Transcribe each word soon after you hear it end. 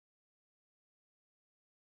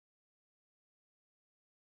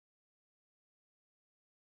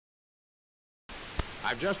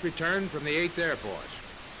I've just returned from the 8th Air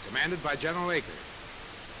Force, commanded by General Aker,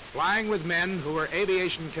 flying with men who were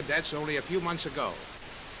aviation cadets only a few months ago.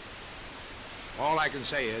 All I can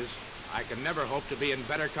say is, I can never hope to be in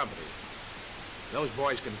better company. Those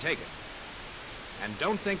boys can take it. And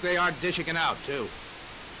don't think they aren't dishing it out, too.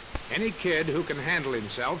 Any kid who can handle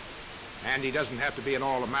himself, and he doesn't have to be an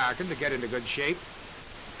all-American to get into good shape,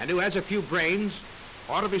 and who has a few brains,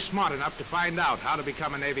 ought to be smart enough to find out how to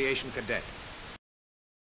become an aviation cadet.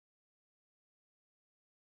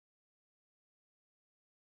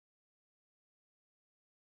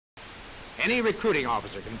 Any recruiting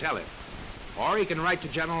officer can tell him, or he can write to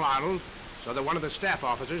General Arnold so that one of the staff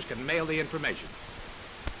officers can mail the information.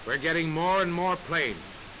 We're getting more and more planes.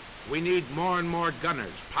 We need more and more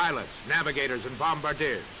gunners, pilots, navigators, and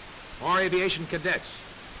bombardiers, more aviation cadets.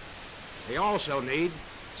 They also need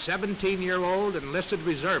 17-year-old enlisted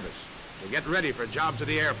reservists to get ready for jobs in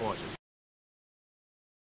the Air Forces.